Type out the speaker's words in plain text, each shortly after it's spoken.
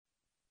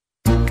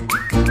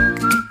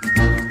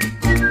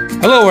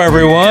Hello,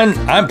 everyone.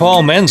 I'm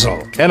Paul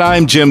Menzel. And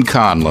I'm Jim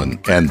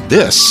Conlon. And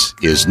this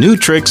is New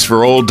Tricks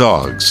for Old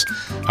Dogs.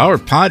 Our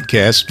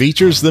podcast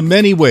features the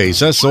many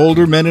ways us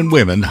older men and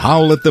women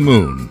howl at the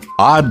moon.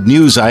 Odd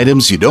news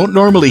items you don't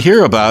normally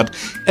hear about,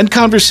 and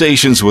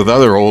conversations with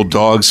other old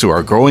dogs who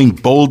are growing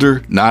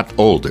bolder, not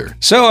older.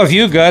 So if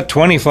you've got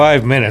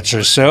 25 minutes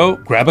or so,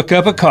 grab a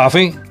cup of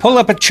coffee, pull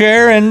up a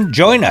chair, and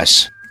join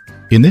us.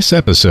 In this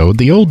episode,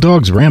 the old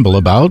dogs ramble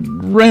about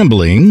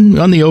rambling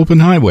on the open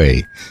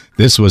highway.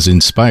 This was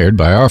inspired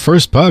by our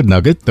first pod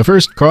nugget, the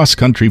first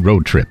cross-country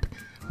road trip.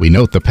 We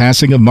note the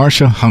passing of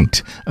Marcia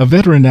Hunt, a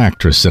veteran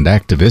actress and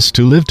activist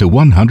who lived to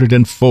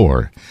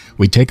 104.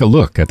 We take a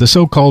look at the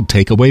so-called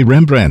takeaway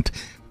Rembrandt.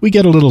 We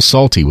get a little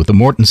salty with the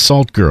Morton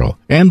Salt Girl,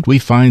 and we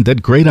find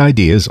that great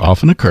ideas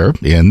often occur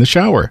in the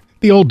shower.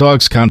 The old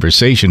dog's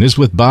conversation is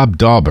with Bob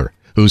Dauber,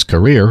 whose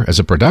career as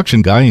a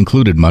production guy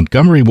included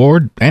Montgomery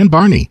Ward and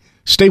Barney.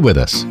 Stay with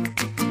us.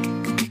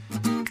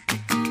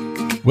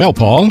 Well,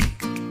 Paul,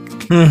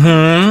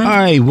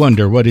 I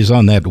wonder what is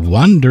on that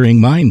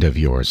wandering mind of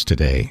yours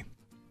today.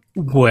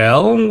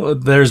 Well,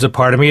 there's a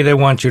part of me that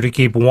wants you to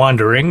keep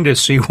wandering to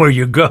see where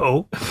you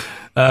go.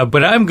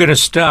 But I'm going to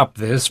stop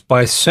this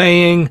by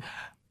saying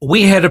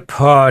we had a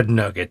pod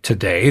nugget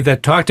today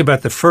that talked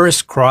about the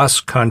first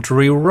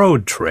cross-country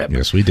road trip.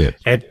 Yes, we did.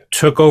 It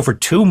took over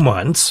 2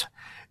 months,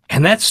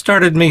 and that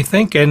started me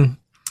thinking,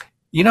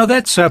 you know,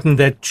 that's something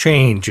that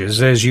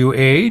changes as you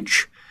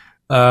age.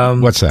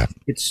 What's that?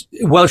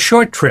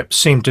 Short trips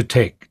seem to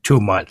take 2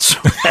 months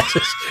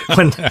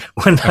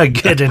when I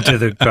get into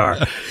the car.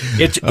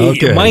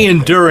 Okay. My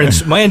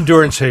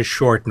endurance has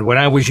shortened. When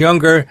I was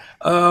younger,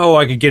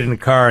 I could get in the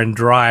car and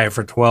drive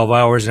for 12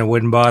 hours and it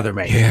wouldn't bother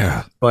me.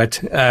 Yeah.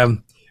 But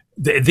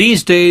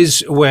these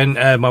days, when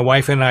my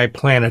wife and I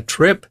plan a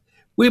trip,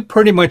 we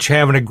pretty much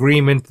have an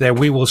agreement that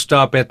we will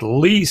stop at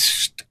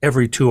least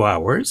every 2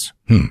 hours.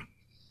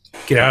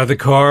 Get out of the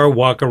car,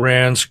 walk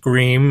around,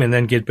 scream, and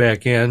then get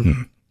back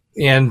in.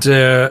 And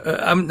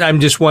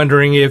I'm just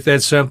wondering if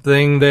that's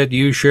something that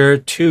you share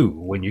too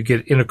when you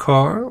get in a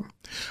car.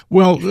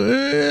 Well,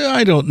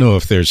 I don't know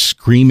if there's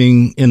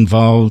screaming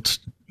involved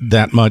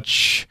that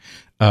much,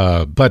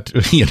 but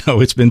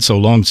it's been so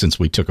long since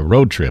we took a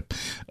road trip.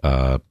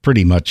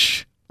 Pretty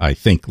much, I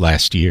think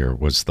last year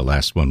was the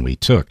last one we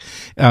took.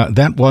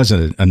 That was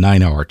a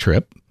 9-hour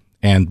trip.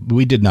 And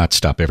we did not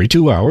stop every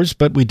 2 hours,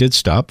 but we did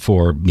stop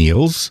for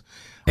meals.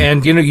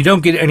 And, you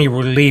don't get any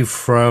relief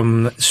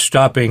from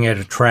stopping at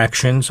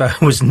attractions. I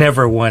was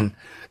never one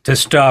to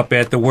stop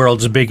at the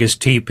world's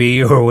biggest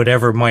teepee or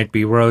whatever might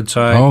be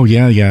roadside. Oh,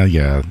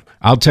 yeah.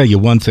 I'll tell you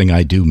one thing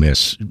I do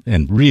miss,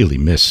 and really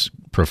miss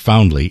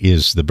profoundly,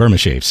 is the Burma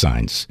Shave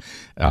signs.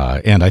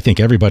 And I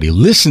think everybody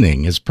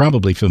listening is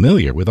probably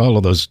familiar with all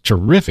of those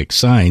terrific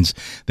signs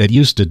that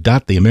used to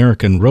dot the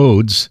American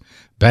roads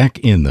back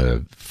in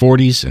the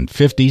 40s and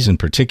 50s in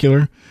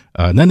particular,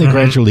 and then they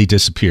gradually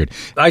disappeared.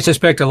 I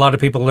suspect a lot of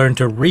people learned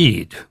to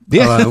read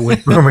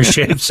with Burma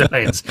Shave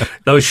signs.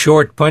 Those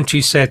short,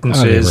 punchy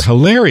sentences. They were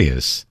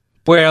hilarious.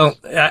 Well,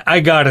 I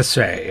gotta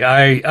say,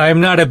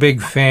 I'm not a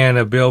big fan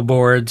of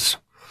billboards.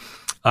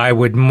 I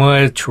would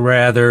much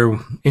rather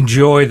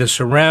enjoy the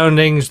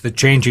surroundings, the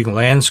changing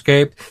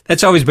landscape.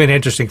 That's always been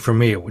interesting for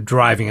me,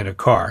 driving in a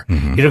car.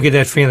 You don't get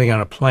that feeling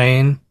on a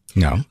plane.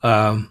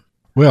 No.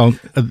 Well,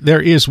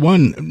 there is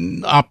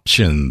one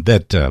option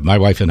that my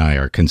wife and I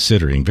are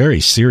considering very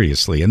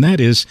seriously, and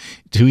that is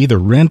to either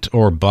rent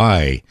or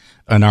buy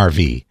an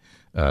RV,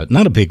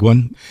 not a big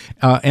one,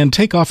 and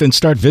take off and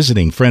start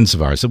visiting friends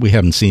of ours that we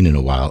haven't seen in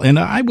a while. And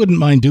I wouldn't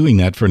mind doing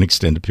that for an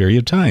extended period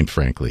of time,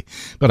 frankly.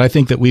 But I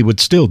think that we would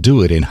still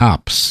do it in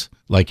hops,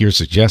 like you're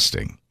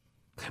suggesting.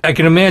 I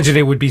can imagine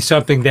it would be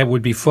something that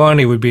would be fun.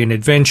 It would be an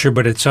adventure,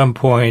 but at some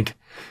point,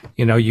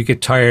 you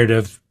get tired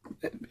of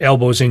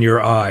elbows in your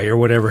eye or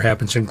whatever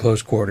happens in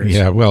close quarters.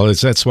 Yeah, well,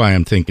 that's why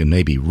I'm thinking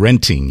maybe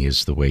renting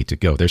is the way to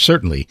go. There's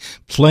certainly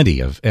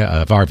plenty of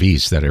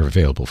RVs that are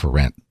available for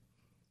rent.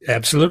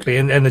 Absolutely.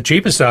 And the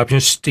cheapest option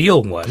is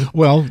steal one.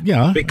 Well,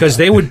 yeah. Because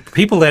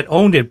people that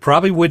owned it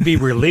probably would be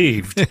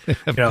relieved.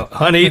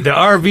 Honey, the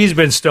RV's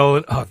been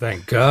stolen. Oh,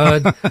 thank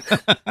God.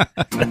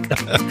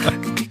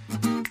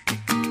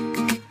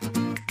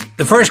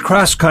 The first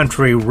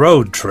cross-country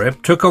road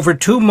trip took over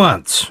 2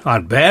 months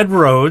on bad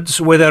roads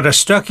without a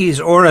Stuckey's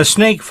or a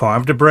snake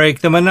farm to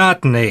break the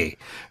monotony.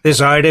 This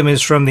item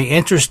is from the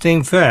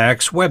Interesting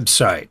Facts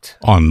website.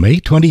 On May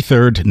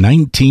 23rd,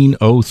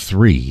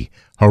 1903,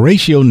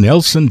 Horatio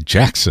Nelson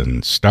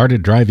Jackson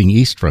started driving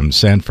east from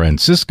San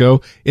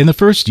Francisco in the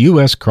first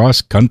U.S.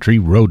 cross-country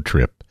road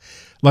trip.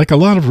 Like a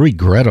lot of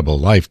regrettable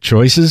life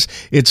choices,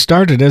 it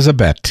started as a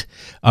bet,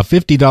 a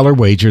 $50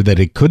 wager that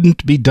it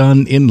couldn't be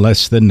done in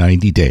less than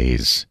 90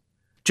 days.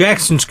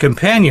 Jackson's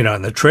companion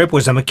on the trip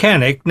was a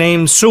mechanic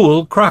named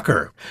Sewell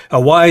Crocker,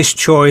 a wise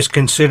choice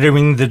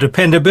considering the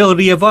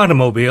dependability of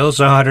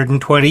automobiles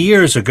 120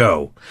 years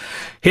ago.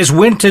 His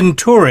Winton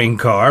touring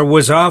car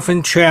was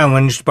often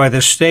challenged by the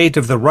state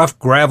of the rough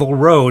gravel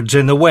roads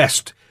in the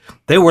West.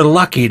 They were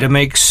lucky to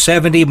make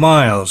 70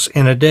 miles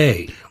in a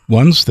day.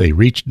 Once they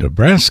reached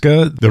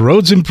Nebraska, the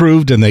roads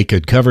improved and they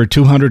could cover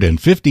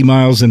 250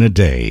 miles in a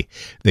day.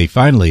 They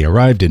finally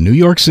arrived in New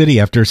York City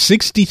after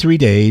 63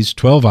 days,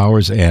 12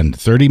 hours, and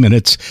 30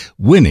 minutes,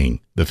 winning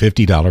the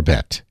 $50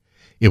 bet.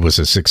 It was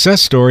a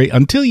success story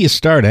until you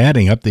start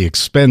adding up the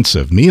expense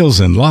of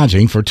meals and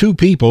lodging for two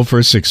people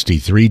for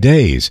 63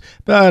 days.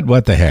 But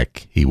what the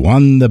heck, he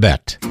won the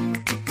bet.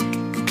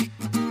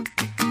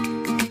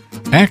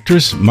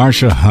 Actress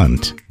Marsha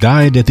Hunt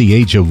died at the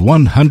age of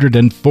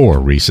 104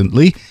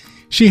 recently.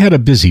 She had a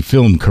busy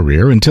film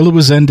career until it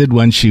was ended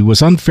when she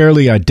was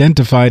unfairly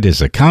identified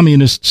as a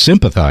communist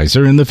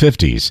sympathizer in the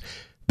 50s.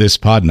 This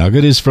pod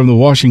nugget is from the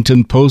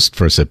Washington Post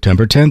for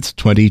September 10th,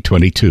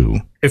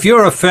 2022. If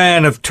you're a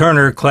fan of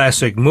Turner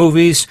Classic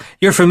Movies,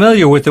 you're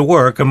familiar with the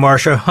work of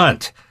Marsha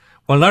Hunt.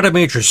 While not a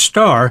major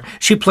star,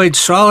 she played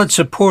solid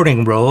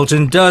supporting roles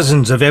in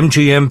dozens of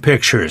MGM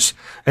pictures,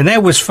 and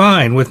that was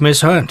fine with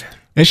Miss Hunt.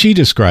 As she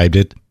described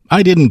it,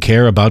 I didn't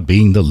care about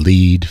being the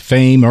lead,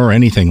 fame, or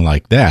anything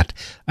like that.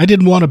 I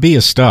didn't want to be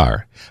a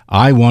star.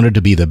 I wanted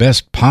to be the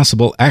best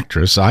possible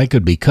actress I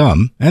could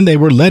become, and they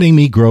were letting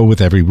me grow with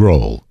every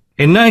role.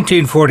 In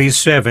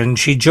 1947,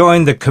 she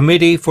joined the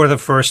Committee for the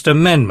First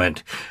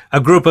Amendment,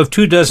 a group of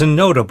 24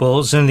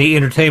 notables in the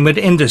entertainment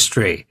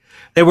industry.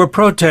 They were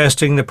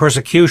protesting the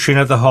persecution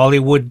of the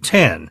Hollywood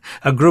 10,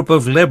 a group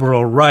of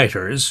liberal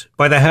writers,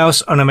 by the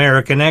House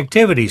Un-American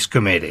Activities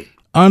Committee.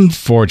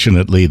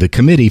 Unfortunately, the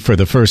Committee for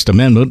the First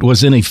Amendment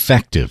was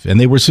ineffective, and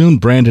they were soon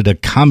branded a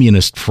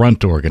Communist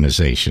Front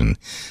organization.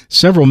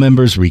 Several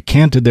members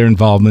recanted their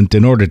involvement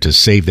in order to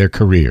save their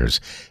careers.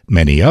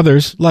 Many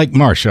others, like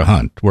Marsha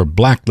Hunt, were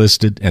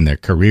blacklisted and their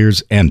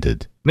careers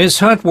ended. Ms.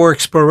 Hunt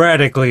worked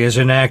sporadically as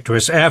an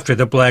actress after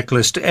the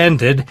blacklist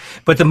ended,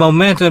 but the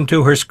momentum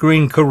to her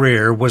screen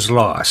career was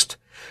lost.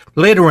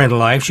 Later in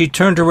life, she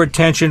turned her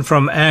attention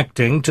from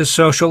acting to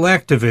social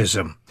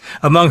activism.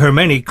 Among her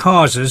many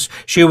causes,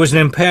 she was an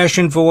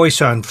impassioned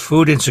voice on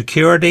food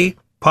insecurity,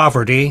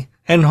 poverty,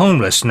 and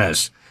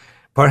homelessness.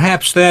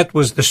 Perhaps that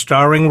was the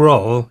starring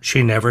role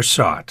she never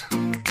sought.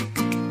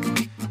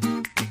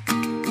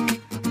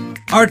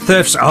 Art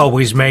thefts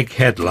always make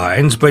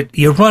headlines, but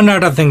you run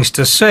out of things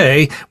to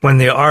say when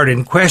the art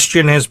in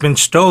question has been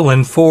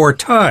stolen 4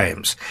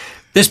 times.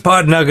 This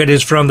pod nugget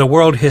is from the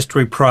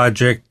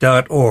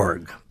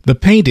worldhistoryproject.org. The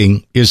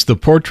painting is the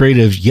portrait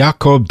of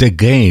Jacob de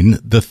Gane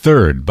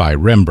III by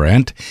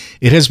Rembrandt.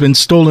 It has been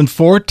stolen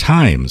 4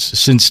 times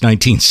since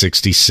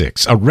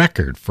 1966, a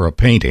record for a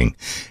painting.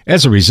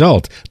 As a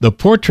result, the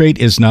portrait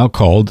is now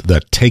called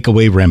the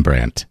Takeaway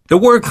Rembrandt. The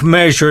work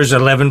measures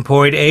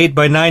 11.8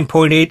 by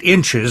 9.8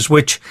 inches,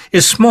 which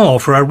is small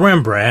for a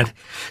Rembrandt.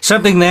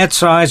 Something that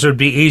size would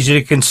be easy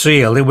to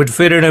conceal. It would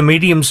fit in a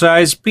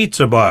medium-sized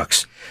pizza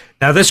box.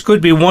 Now, this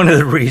could be one of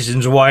the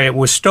reasons why it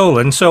was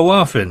stolen so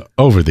often.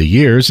 Over the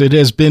years, it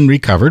has been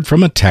recovered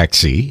from a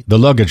taxi, the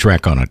luggage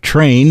rack on a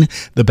train,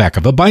 the back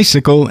of a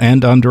bicycle,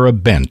 and under a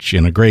bench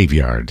in a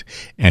graveyard.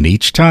 And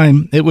each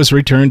time, it was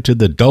returned to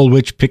the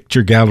Dulwich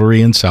Picture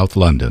Gallery in South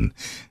London.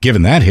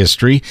 Given that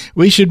history,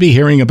 we should be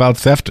hearing about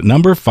theft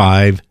number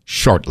 5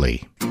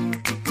 shortly.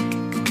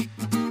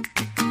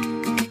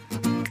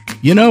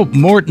 You know,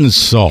 Morton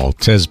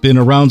Salt has been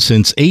around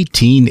since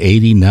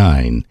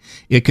 1889.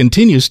 It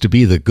continues to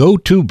be the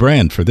go-to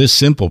brand for this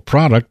simple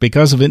product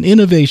because of an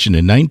innovation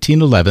in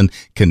 1911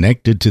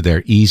 connected to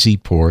their easy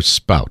pour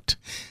spout.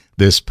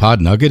 This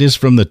pod nugget is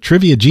from the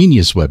Trivia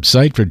Genius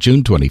website for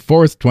June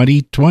 24th,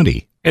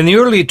 2020. In the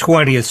early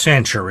 20th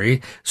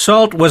century,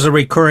 salt was a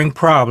recurring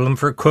problem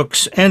for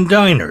cooks and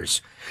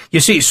diners.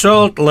 You see,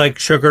 salt, like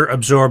sugar,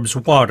 absorbs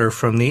water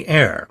from the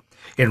air.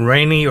 In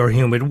rainy or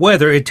humid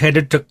weather, it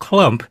tended to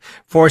clump,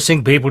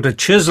 forcing people to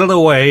chisel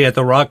away at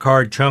the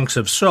rock-hard chunks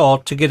of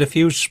salt to get a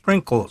few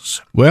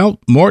sprinkles. Well,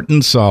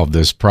 Morton solved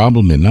this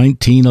problem in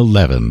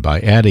 1911 by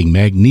adding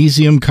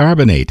magnesium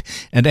carbonate,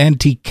 an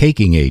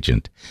anti-caking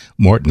agent.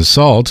 Morton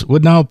salt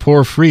would now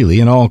pour freely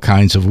in all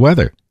kinds of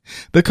weather.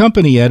 The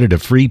company added a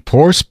free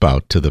pour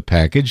spout to the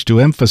package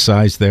to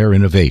emphasize their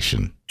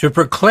innovation. To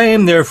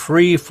proclaim their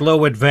free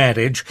flow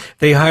advantage,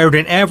 they hired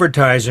an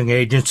advertising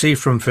agency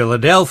from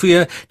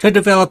Philadelphia to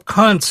develop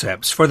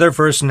concepts for their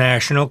first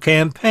national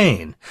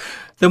campaign.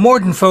 The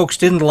Morton folks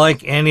didn't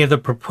like any of the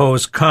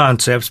proposed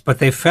concepts, but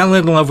they fell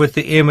in love with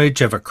the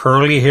image of a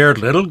curly-haired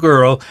little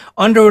girl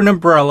under an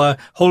umbrella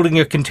holding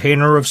a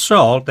container of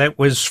salt that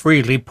was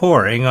freely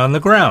pouring on the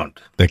ground.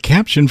 The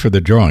caption for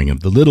the drawing of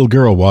the little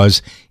girl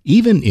was,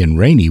 "Even in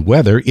rainy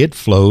weather, it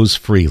flows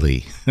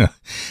freely."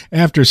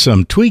 After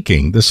some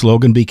tweaking, the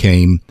slogan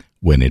became,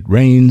 "When it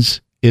rains,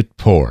 it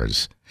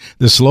pours."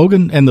 The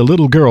slogan and the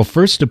little girl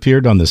first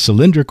appeared on the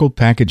cylindrical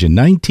package in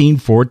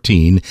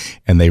 1914,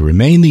 and they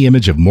remain the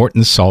image of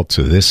Morton Salt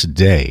to this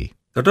day.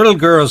 The little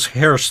girl's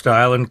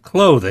hairstyle and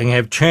clothing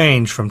have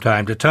changed from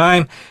time to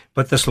time,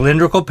 but the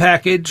cylindrical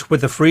package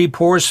with the free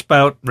pour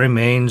spout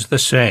remains the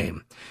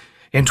same.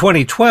 In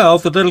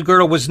 2012, the little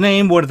girl was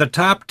named one of the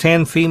top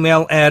 10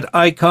 female ad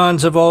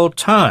icons of all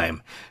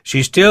time.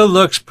 She still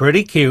looks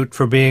pretty cute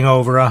for being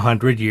over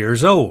 100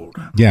 years old.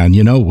 Yeah,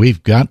 and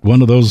we've got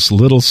one of those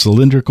little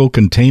cylindrical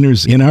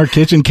containers in our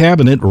kitchen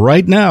cabinet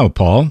right now,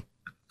 Paul.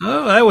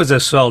 Oh, that was a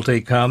salty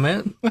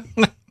comment.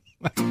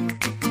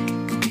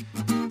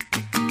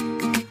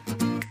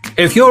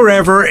 If you're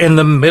ever in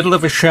the middle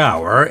of a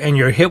shower and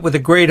you're hit with a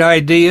great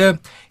idea,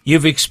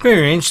 you've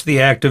experienced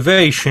the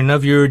activation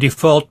of your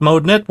default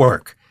mode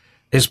network.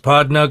 This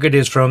pod nugget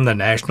is from the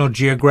National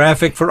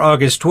Geographic for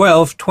August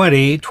 12,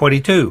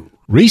 2022.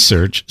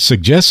 Research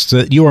suggests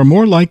that you are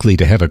more likely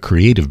to have a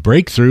creative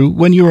breakthrough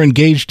when you are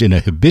engaged in a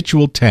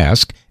habitual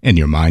task and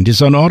your mind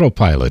is on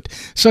autopilot,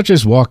 such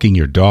as walking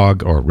your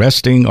dog or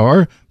resting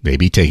or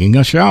maybe taking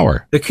a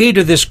shower. The key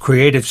to this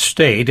creative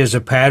state is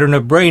a pattern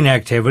of brain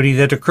activity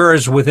that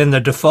occurs within the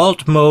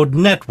default mode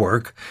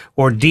network,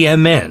 or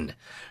DMN,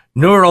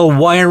 neural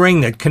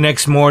wiring that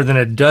connects more than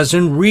a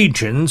dozen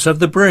regions of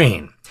the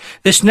brain.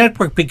 This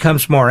network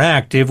becomes more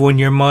active when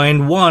your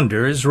mind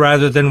wanders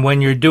rather than when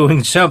you're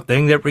doing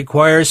something that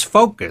requires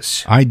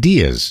focus.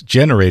 Ideas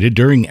generated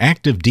during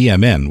active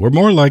DMN were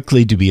more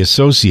likely to be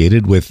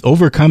associated with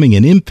overcoming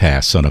an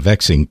impasse on a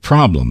vexing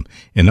problem.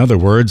 In other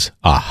words,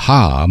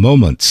 aha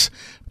moments.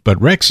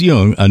 But Rex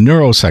Jung, a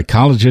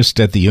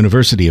neuropsychologist at the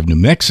University of New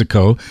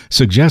Mexico,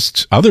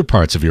 suggests other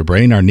parts of your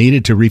brain are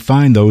needed to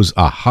refine those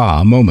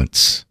aha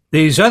moments.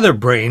 These other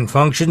brain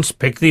functions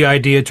pick the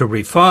idea to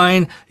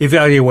refine,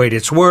 evaluate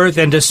its worth,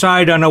 and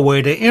decide on a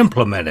way to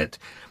implement it.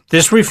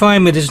 This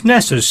refinement is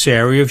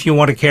necessary if you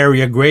want to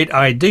carry a great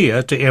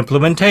idea to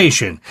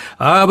implementation.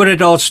 But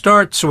it all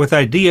starts with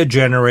idea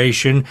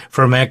generation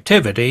from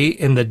activity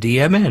in the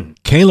DMN.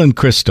 Kaylin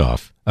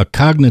Christoph, a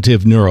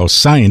cognitive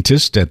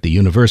neuroscientist at the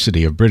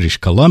University of British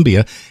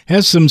Columbia,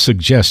 has some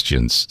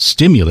suggestions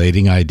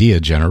stimulating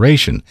idea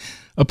generation.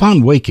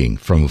 Upon waking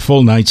from a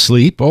full night's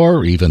sleep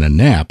or even a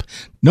nap,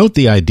 note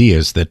the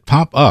ideas that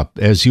pop up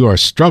as you are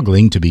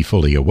struggling to be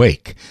fully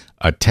awake.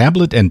 A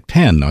tablet and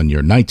pen on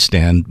your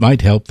nightstand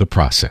might help the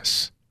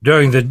process.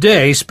 During the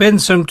day,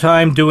 spend some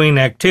time doing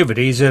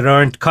activities that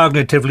aren't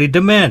cognitively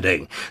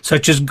demanding,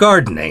 such as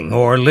gardening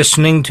or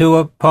listening to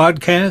a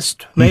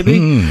podcast,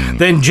 maybe.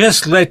 Then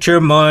just let your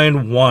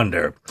mind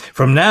wander.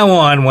 From now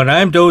on, when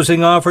I'm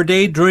dozing off or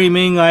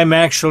daydreaming, I'm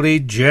actually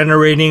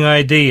generating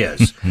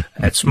ideas.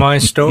 That's my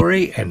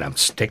story, and I'm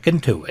sticking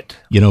to it.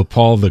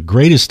 Paul, the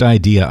greatest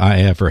idea I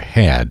ever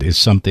had is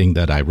something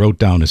that I wrote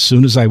down as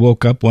soon as I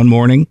woke up one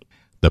morning.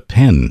 The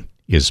pen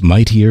is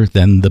mightier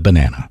than the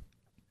banana.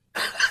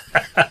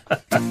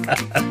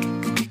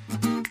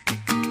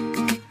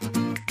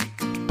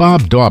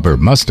 Bob Dauber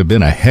must have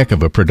been a heck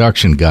of a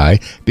production guy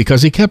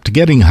because he kept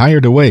getting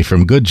hired away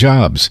from good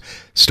jobs.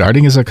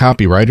 Starting as a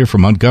copywriter for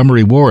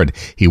Montgomery Ward,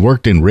 he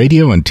worked in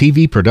radio and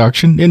TV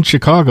production in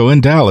Chicago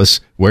and Dallas,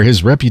 where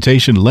his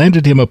reputation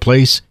landed him a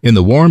place in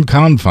the warm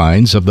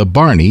confines of the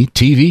Barney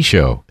TV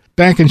show.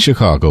 Back in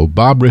Chicago,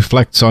 Bob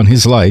reflects on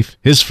his life,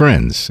 his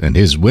friends, and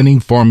his winning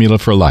formula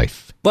for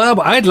life.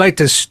 Bob, I'd like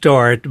to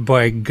start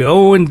by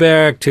going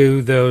back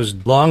to those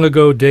long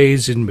ago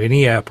days in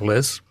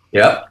Minneapolis.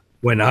 Yep.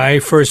 When I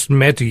first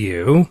met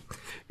you,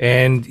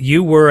 and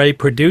you were a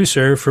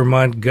producer for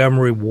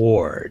Montgomery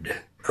Ward.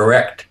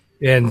 Correct.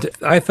 And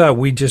I thought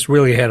we just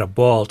really had a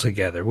ball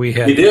together. We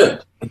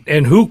did.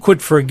 And who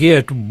could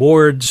forget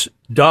Ward's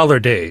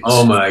Dollar Days?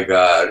 Oh, my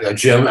God.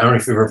 Jim, I don't know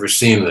if you've ever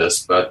seen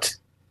this, but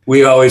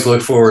we always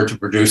look forward to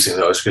producing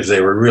those because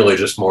they were really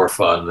just more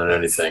fun than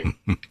anything.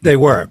 They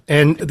were.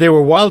 And they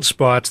were wild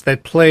spots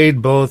that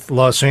played both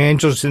Los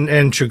Angeles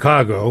and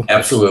Chicago.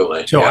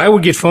 Absolutely. So I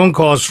would get phone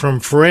calls from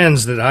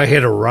friends that I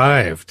had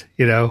arrived,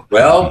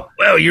 Well,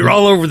 you're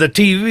all over the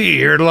TV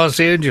here in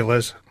Los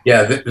Angeles.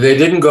 Yeah, they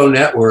didn't go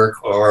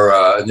network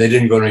or they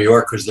didn't go New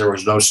York because there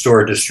was no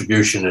store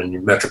distribution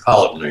in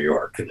metropolitan New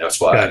York. And that's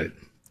why. Got it.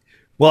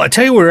 Well, I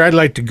tell you where I'd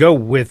like to go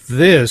with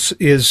this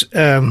is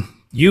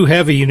you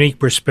have a unique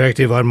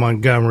perspective on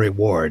Montgomery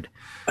Ward.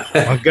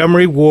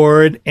 Montgomery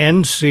Ward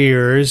and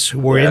Sears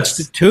were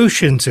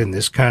institutions in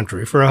this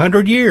country for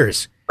 100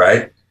 years.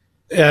 Right.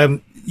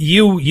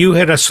 You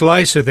had a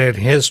slice of that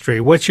history.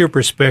 What's your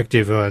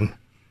perspective on?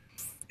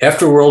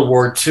 After World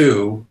War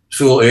II,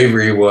 Sewell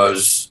Avery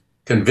was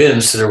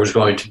convinced there was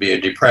going to be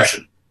a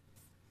depression.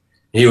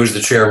 He was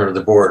the chairman of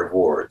the board of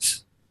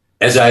Wards.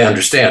 As I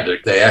understand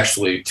it, they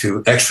actually,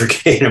 to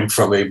extricate him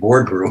from a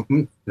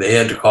boardroom, they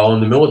had to call in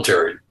the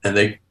military.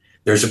 And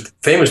there's a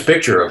famous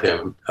picture of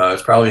him.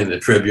 It's probably in the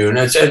Tribune.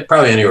 It's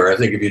probably anywhere. I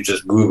think if you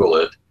just Google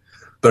it.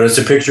 But it's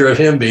a picture of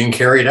him being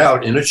carried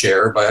out in a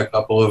chair by a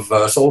couple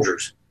of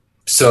soldiers.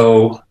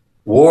 So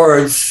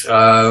Wards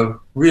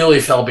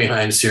really fell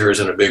behind Sears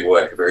in a big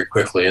way very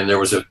quickly. And there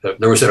was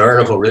an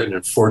article written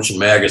in Fortune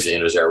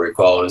magazine, as I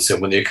recall, and it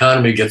said, when the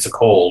economy gets a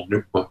cold,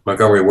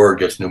 Montgomery Ward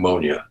gets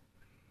pneumonia.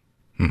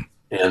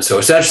 And so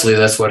essentially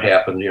that's what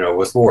happened,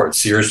 with Ward.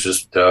 Sears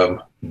just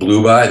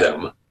blew by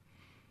them.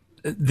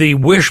 the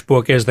wish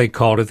book, as they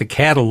called it, the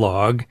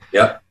catalog,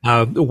 Yep.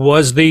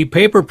 was the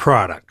paper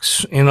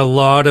products in a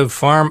lot of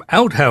farm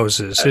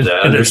outhouses. I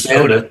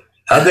understand it.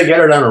 How'd they get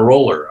it on a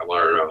roller? I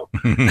want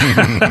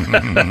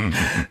to know.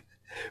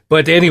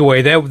 But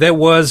anyway, that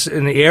was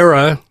an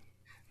era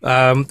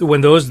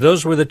when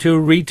those were the two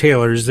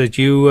retailers that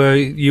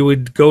you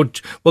would go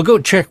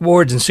check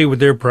Ward's and see what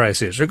their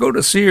price is, or go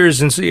to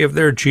Sears and see if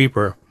they're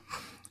cheaper.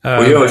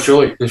 Well,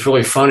 it's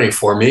really funny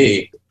for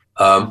me.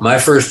 My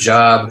first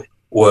job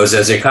was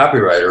as a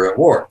copywriter at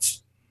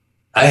Ward's.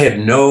 I had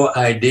no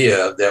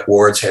idea that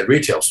Ward's had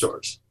retail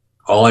stores.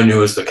 All I knew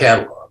was the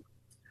catalog,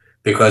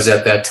 because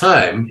at that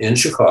time in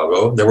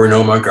Chicago, there were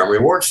no Montgomery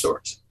Ward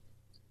stores.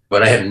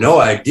 But I had no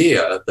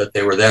idea that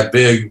they were that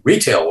big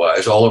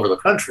retail-wise all over the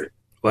country.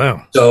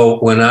 Wow. So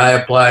when I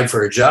applied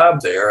for a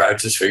job there, I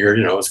just figured,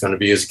 it's going to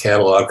be as a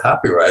catalog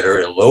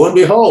copywriter. And lo and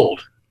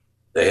behold,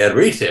 they had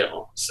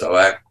retail. So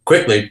I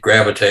quickly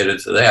gravitated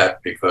to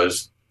that,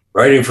 because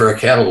writing for a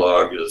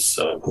catalog is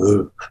a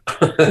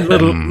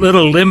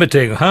little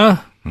limiting, huh?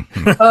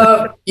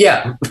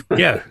 Yeah.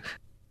 Yeah.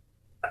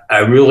 I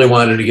really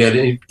wanted to get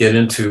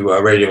into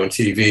radio and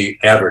TV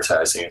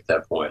advertising at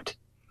that point.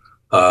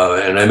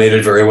 And I made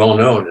it very well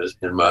known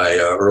in my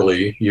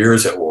early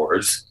years at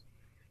Ward's.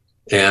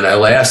 And I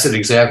lasted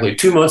exactly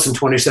 2 months and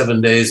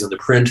 27 days in the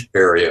print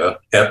area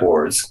at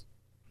Ward's.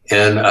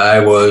 And I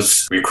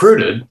was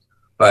recruited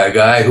by a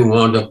guy who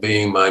wound up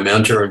being my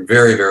mentor and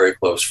very, very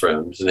close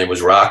friend. His name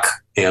was Rock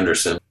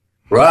Anderson.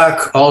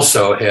 Rock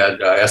also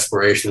had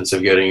aspirations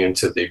of getting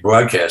into the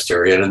broadcast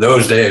area. And in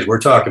those days, we're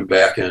talking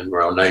back in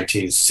around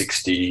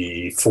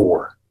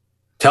 1964.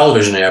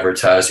 Television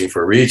advertising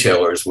for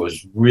retailers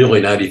was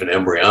really not even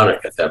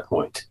embryonic at that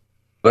point.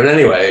 But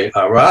anyway,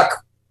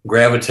 Rock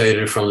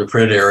gravitated from the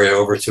print area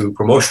over to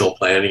promotional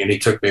planning, and he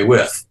took me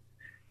with.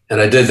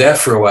 And I did that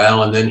for a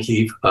while, and then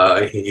he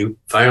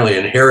finally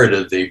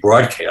inherited the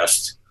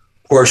broadcast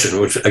portion,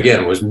 which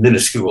again was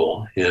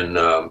minuscule in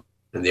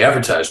the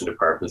advertising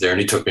department there, and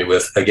he took me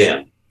with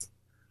again.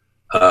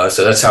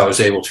 So that's how I was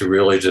able to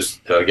really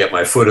just get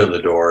my foot in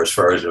the door as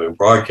far as doing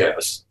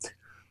broadcasts,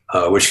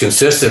 which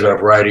consisted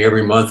of writing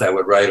every month. I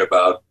would write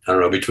about,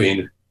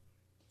 between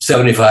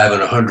 75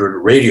 and 100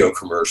 radio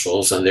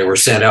commercials, and they were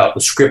sent out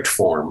in script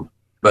form.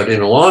 But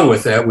along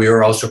with that, we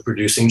were also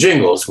producing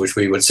jingles, which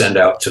we would send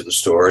out to the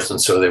stores.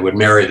 And so they would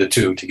marry the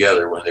two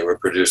together when they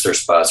would produce their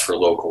spots for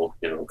local,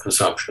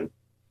 consumption.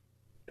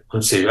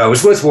 Let's see, I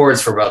was with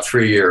Ward's for about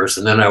 3 years,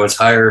 and then I was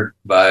hired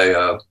by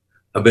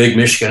a big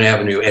Michigan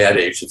Avenue ad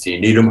agency.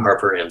 Needham,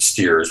 Harper, and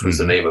Steers was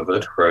the name of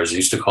it, or as I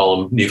used to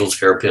call them, Needles,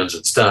 Hairpins,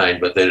 and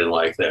Stein, but they didn't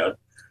like that.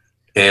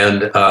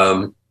 And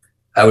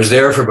I was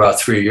there for about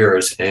 3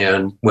 years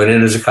and went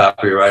in as a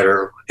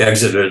copywriter,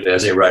 exited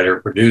as a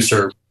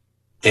writer-producer.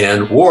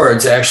 And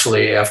Ward's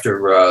actually,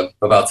 after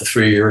about the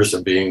 3 years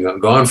of being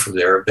gone from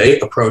there, they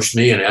approached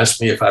me and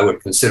asked me if I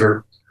would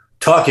consider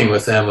talking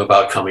with them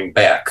about coming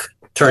back.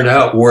 Turned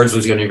out Ward's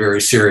was getting very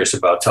serious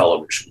about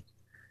television.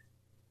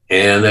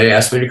 And they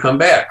asked me to come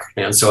back.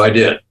 And so I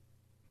did.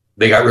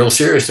 They got real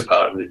serious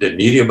about it. They did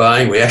media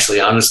buying. We actually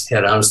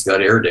had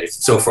honest-to-God air dates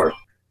and so forth.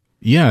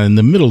 Yeah, in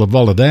the middle of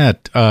all of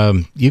that,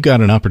 you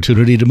got an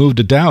opportunity to move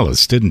to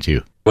Dallas, didn't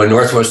you? When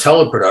Northwest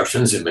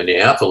Teleproductions in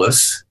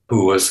Minneapolis,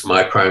 who was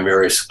my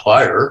primary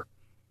supplier,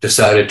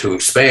 decided to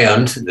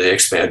expand, they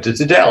expanded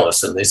to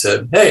Dallas. And they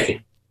said,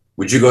 hey,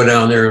 would you go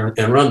down there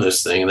and run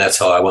this thing? And that's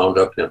how I wound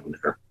up down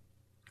there.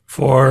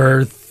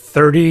 For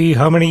 30,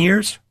 how many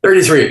years?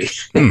 33.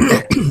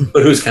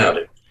 But who's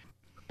counting?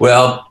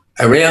 Well,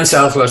 I ran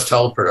Southwest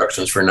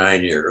Teleproductions for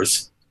 9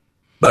 years.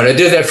 But I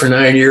did that for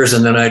 9 years,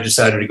 and then I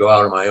decided to go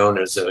out on my own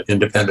as an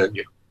independent,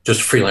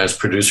 just freelance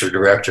producer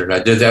director. And I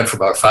did that for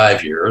about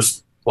 5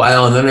 years.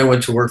 And then I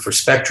went to work for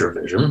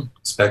SpectraVision.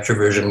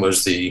 SpectraVision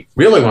was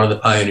really one of the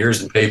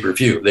pioneers in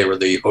pay-per-view. They were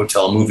the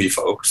hotel movie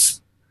folks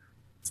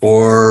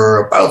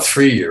for about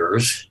 3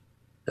 years.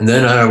 And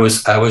then I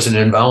was an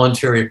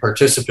involuntary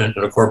participant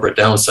in a corporate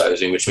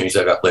downsizing, which means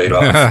I got laid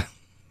off.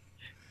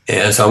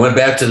 And so I went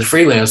back to the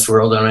freelance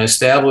world and I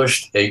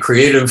established a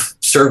creative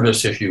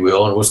service, if you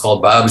will, and it was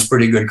called Bob's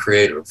Pretty Good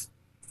Creative.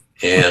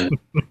 And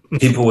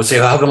people would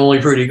say, well, how come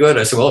only pretty good?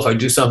 I said, well, if I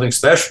do something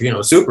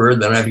special, super,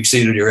 then I've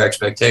exceeded your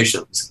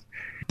expectations.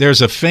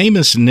 There's a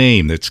famous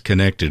name that's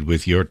connected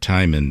with your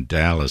time in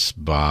Dallas,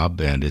 Bob,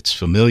 and it's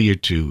familiar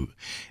to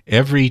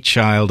every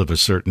child of a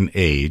certain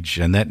age,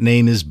 and that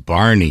name is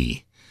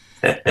Barney.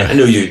 I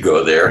knew you'd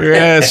go there.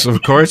 Yes,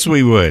 of course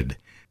we would.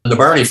 The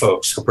Barney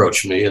folks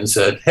approached me and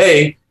said,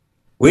 hey,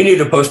 we need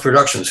a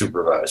post-production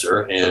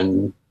supervisor,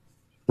 and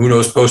who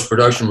knows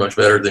post-production much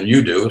better than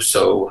you do?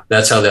 So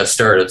that's how that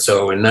started.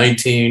 So in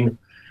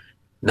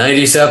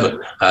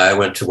 1997, I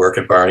went to work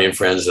at Barney and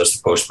Friends as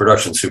the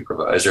post-production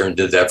supervisor and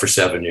did that for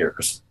 7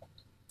 years.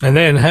 And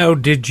then how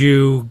did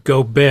you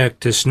go back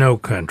to Snow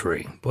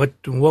Country?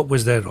 What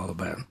was that all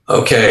about?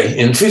 Okay,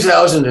 in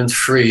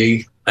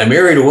 2003, I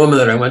married a woman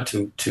that I went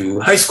to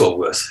high school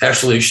with.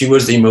 Actually, she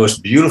was the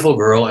most beautiful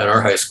girl in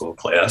our high school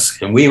class,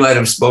 and we might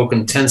have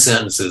spoken 10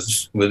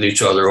 sentences with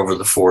each other over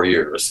the 4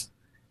 years.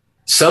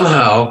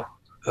 Somehow,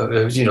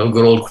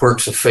 good old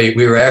quirks of fate.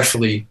 We were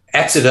actually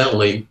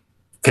accidentally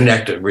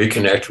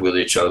reconnected with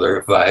each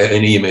other via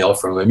an email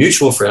from a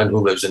mutual friend who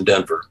lives in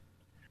Denver.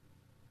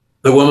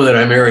 The woman that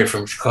I married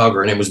from Chicago,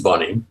 her name was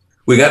Bunny.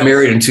 We got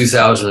married in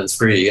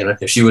 2003,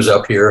 and she was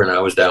up here and I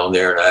was down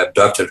there, and I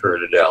abducted her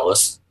to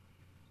Dallas.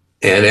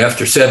 And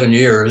after 7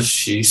 years,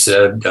 she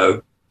said,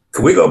 can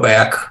we go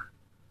back?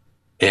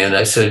 And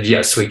I said,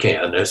 yes, we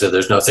can. I said,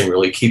 there's nothing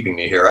really keeping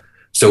me here.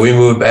 So we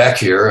moved back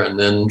here, and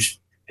then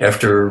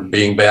after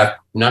being back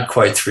not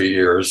quite 3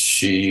 years,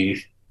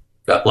 she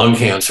got lung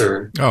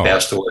cancer,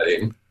 passed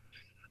away.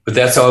 But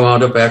that's how I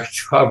wound up back in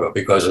Chicago,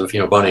 because of,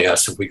 Bunny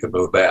asked if we could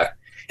move back.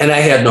 And I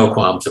had no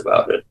qualms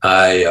about it.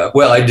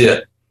 I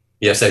did.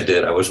 Yes, I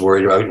did. I was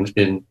worried about it.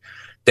 In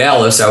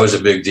Dallas, I was a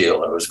big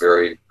deal. I was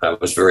very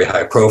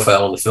high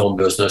profile in the film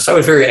business. I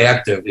was very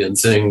active in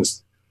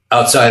things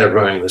outside of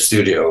running the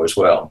studio as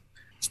well.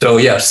 So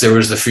yes, there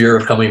was the fear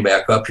of coming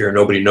back up here.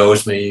 Nobody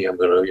knows me. I'm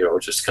going to,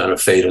 just kind of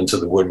fade into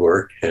the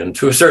woodwork. And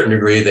to a certain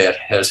degree, that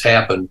has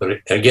happened. But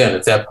again,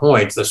 at that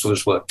point, this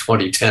was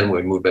 2010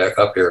 when we moved back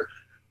up here.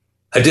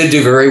 I did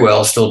do very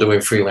well, still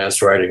doing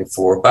freelance writing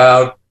for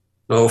about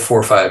 4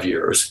 or 5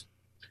 years.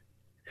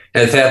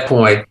 And at that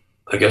point,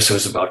 I guess it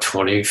was about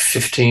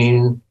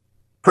 2015,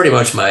 pretty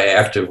much my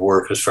active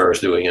work as far as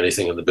doing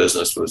anything in the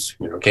business was,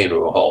 came to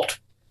a halt.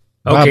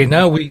 Okay,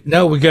 now we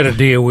got to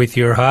deal with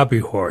your hobby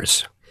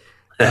horse.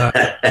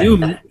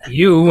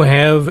 You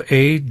have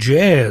a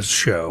jazz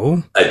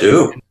show. I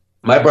do.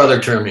 My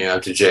brother turned me on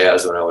to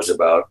jazz when I was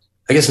about,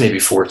 I guess maybe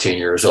 14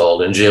 years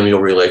old. And Jim,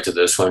 you'll relate to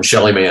this one.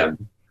 Shelly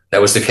Manne.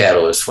 That was the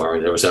catalyst for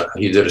me.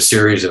 He did a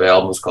series of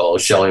albums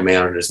called Shelly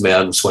Manne and His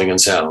Mad and Swingin'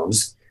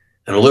 Sounds.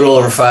 And a little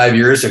over 5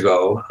 years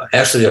ago,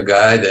 actually a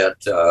guy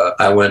that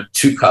I went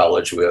to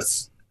college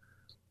with,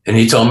 and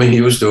he told me he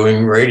was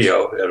doing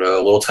radio at a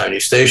little tiny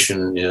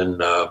station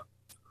in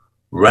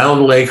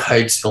Round Lake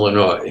Heights,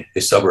 Illinois, a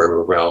suburb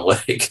of Round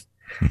Lake.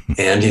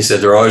 And he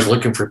said, they're always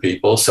looking for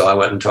people. So I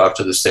went and talked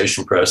to the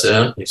station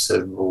president. He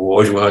said, well,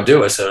 what do you want to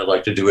do? I said, I'd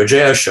like to do a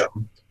jazz show.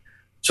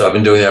 So I've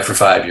been doing that for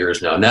 5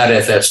 years now. Not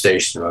at that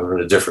station. I'm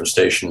at a different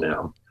station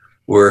now.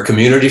 We're a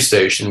community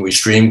station. We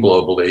stream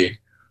globally.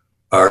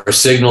 Our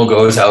signal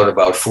goes out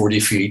about 40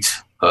 feet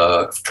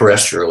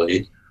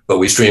terrestrially, but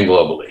we stream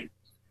globally.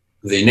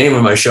 The name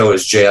of my show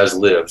is Jazz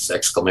Lives, !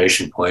 And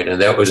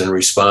that was in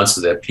response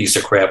to that piece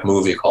of crap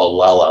movie called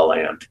La La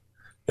Land,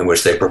 in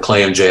which they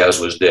proclaimed jazz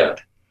was dead.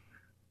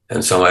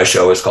 And so my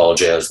show is called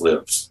Jazz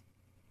Lives.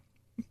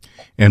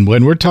 And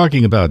when we're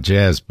talking about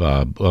jazz,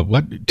 Bob,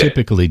 what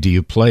typically do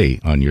you play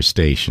on your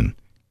station?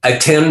 I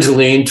tend to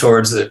lean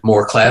towards the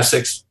more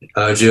classics,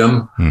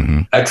 Jim.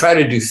 Mm-hmm. I try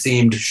to do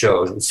themed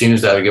shows. It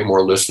seems that I get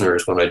more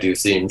listeners when I do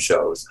themed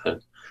shows.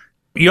 And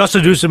you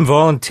also do some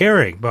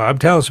volunteering, Bob.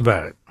 Tell us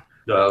about it.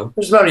 It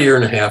was about 1.5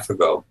 years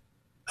ago.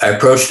 I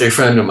approached a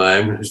friend of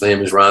mine, whose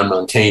name is Ron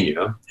Montaigne,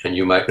 and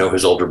you might know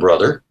his older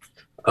brother,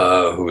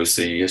 who is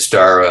the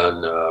star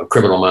on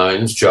Criminal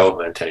Minds, Joe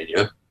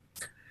Montaigne.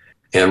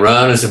 And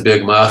Ron is a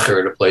big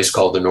macher at a place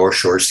called the North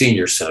Shore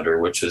Senior Center,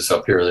 which is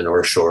up here in the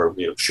North Shore of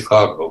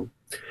Chicago.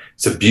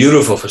 It's a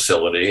beautiful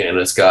facility, and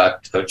it's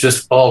got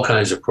just all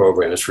kinds of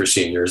programs for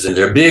seniors. And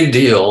their big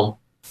deal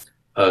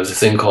is a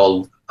thing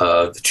called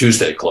the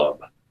Tuesday Club.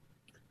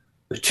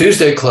 The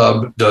Tuesday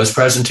Club does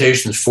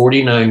presentations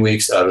 49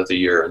 weeks out of the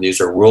year, and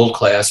these are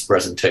world-class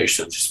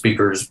presentations.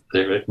 Speakers,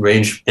 they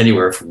range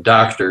anywhere from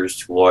doctors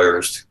to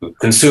lawyers to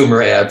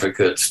consumer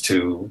advocates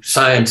to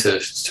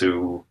scientists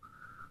to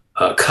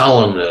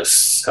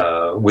columnists.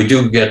 We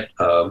get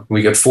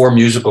 4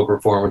 musical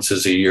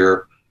performances a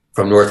year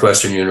from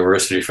Northwestern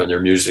University from their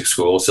music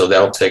school, so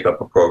that'll take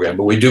up a program.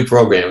 But we do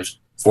programs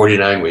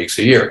 49 weeks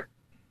a year.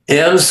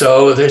 And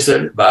so they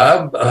said,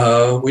 Bob,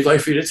 we'd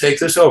like for you to take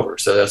this over.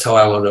 So that's how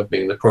I wound up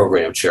being the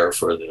program chair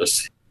for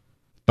this.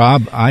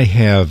 Bob, I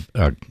have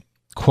a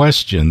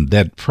question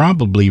that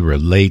probably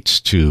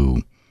relates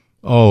to,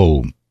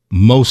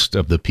 most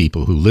of the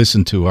people who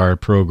listen to our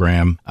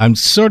program. I'm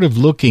sort of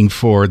looking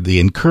for the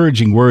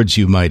encouraging words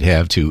you might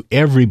have to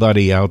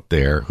everybody out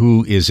there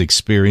who is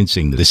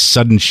experiencing this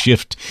sudden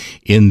shift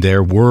in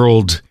their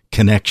world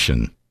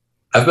connection.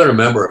 I've been a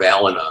member of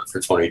Al-Anon for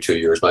 22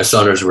 years. My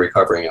son is a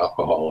recovering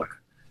alcoholic.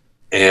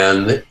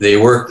 And they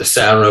work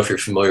I don't know if you're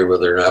familiar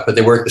with it or not, but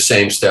they work the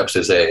same steps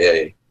as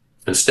AA.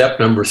 And step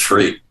number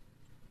 3,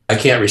 I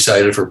can't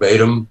recite it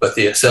verbatim, but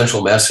the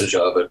essential message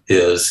of it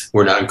is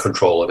we're not in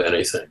control of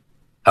anything.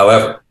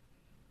 However,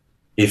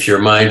 if your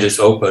mind is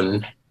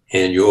open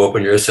and you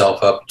open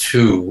yourself up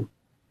to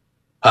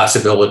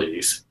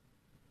possibilities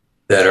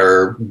that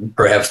are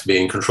perhaps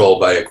being controlled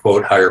by a,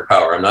 quote, higher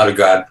power. I'm not a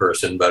God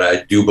person, but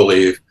I do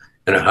believe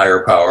in a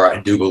higher power.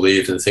 I do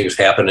believe in things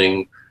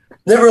happening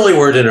that really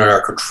weren't in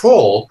our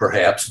control,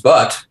 perhaps,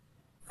 but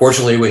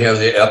fortunately we have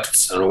the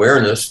epts and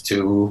awareness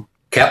to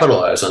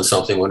capitalize on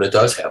something when it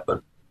does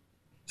happen.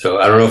 So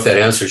I don't know if that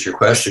answers your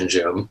question,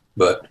 Jim,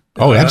 but...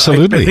 Oh,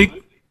 absolutely. I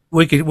think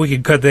we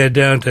could cut that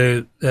down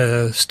to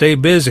stay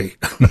busy.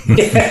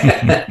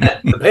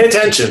 Pay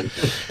attention.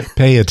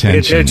 Pay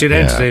attention.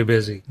 And stay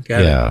busy.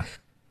 Got it.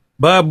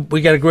 Bob, we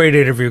got a great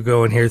interview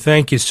going here.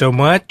 Thank you so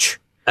much.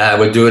 I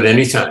would do it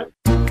anytime.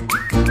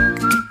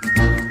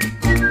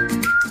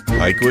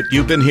 Like what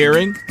you've been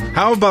hearing?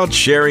 How about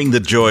sharing the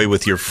joy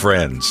with your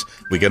friends?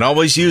 We can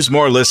always use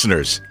more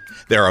listeners.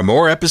 There are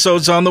more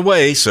episodes on the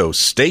way, so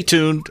stay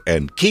tuned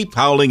and keep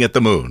howling at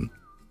the moon.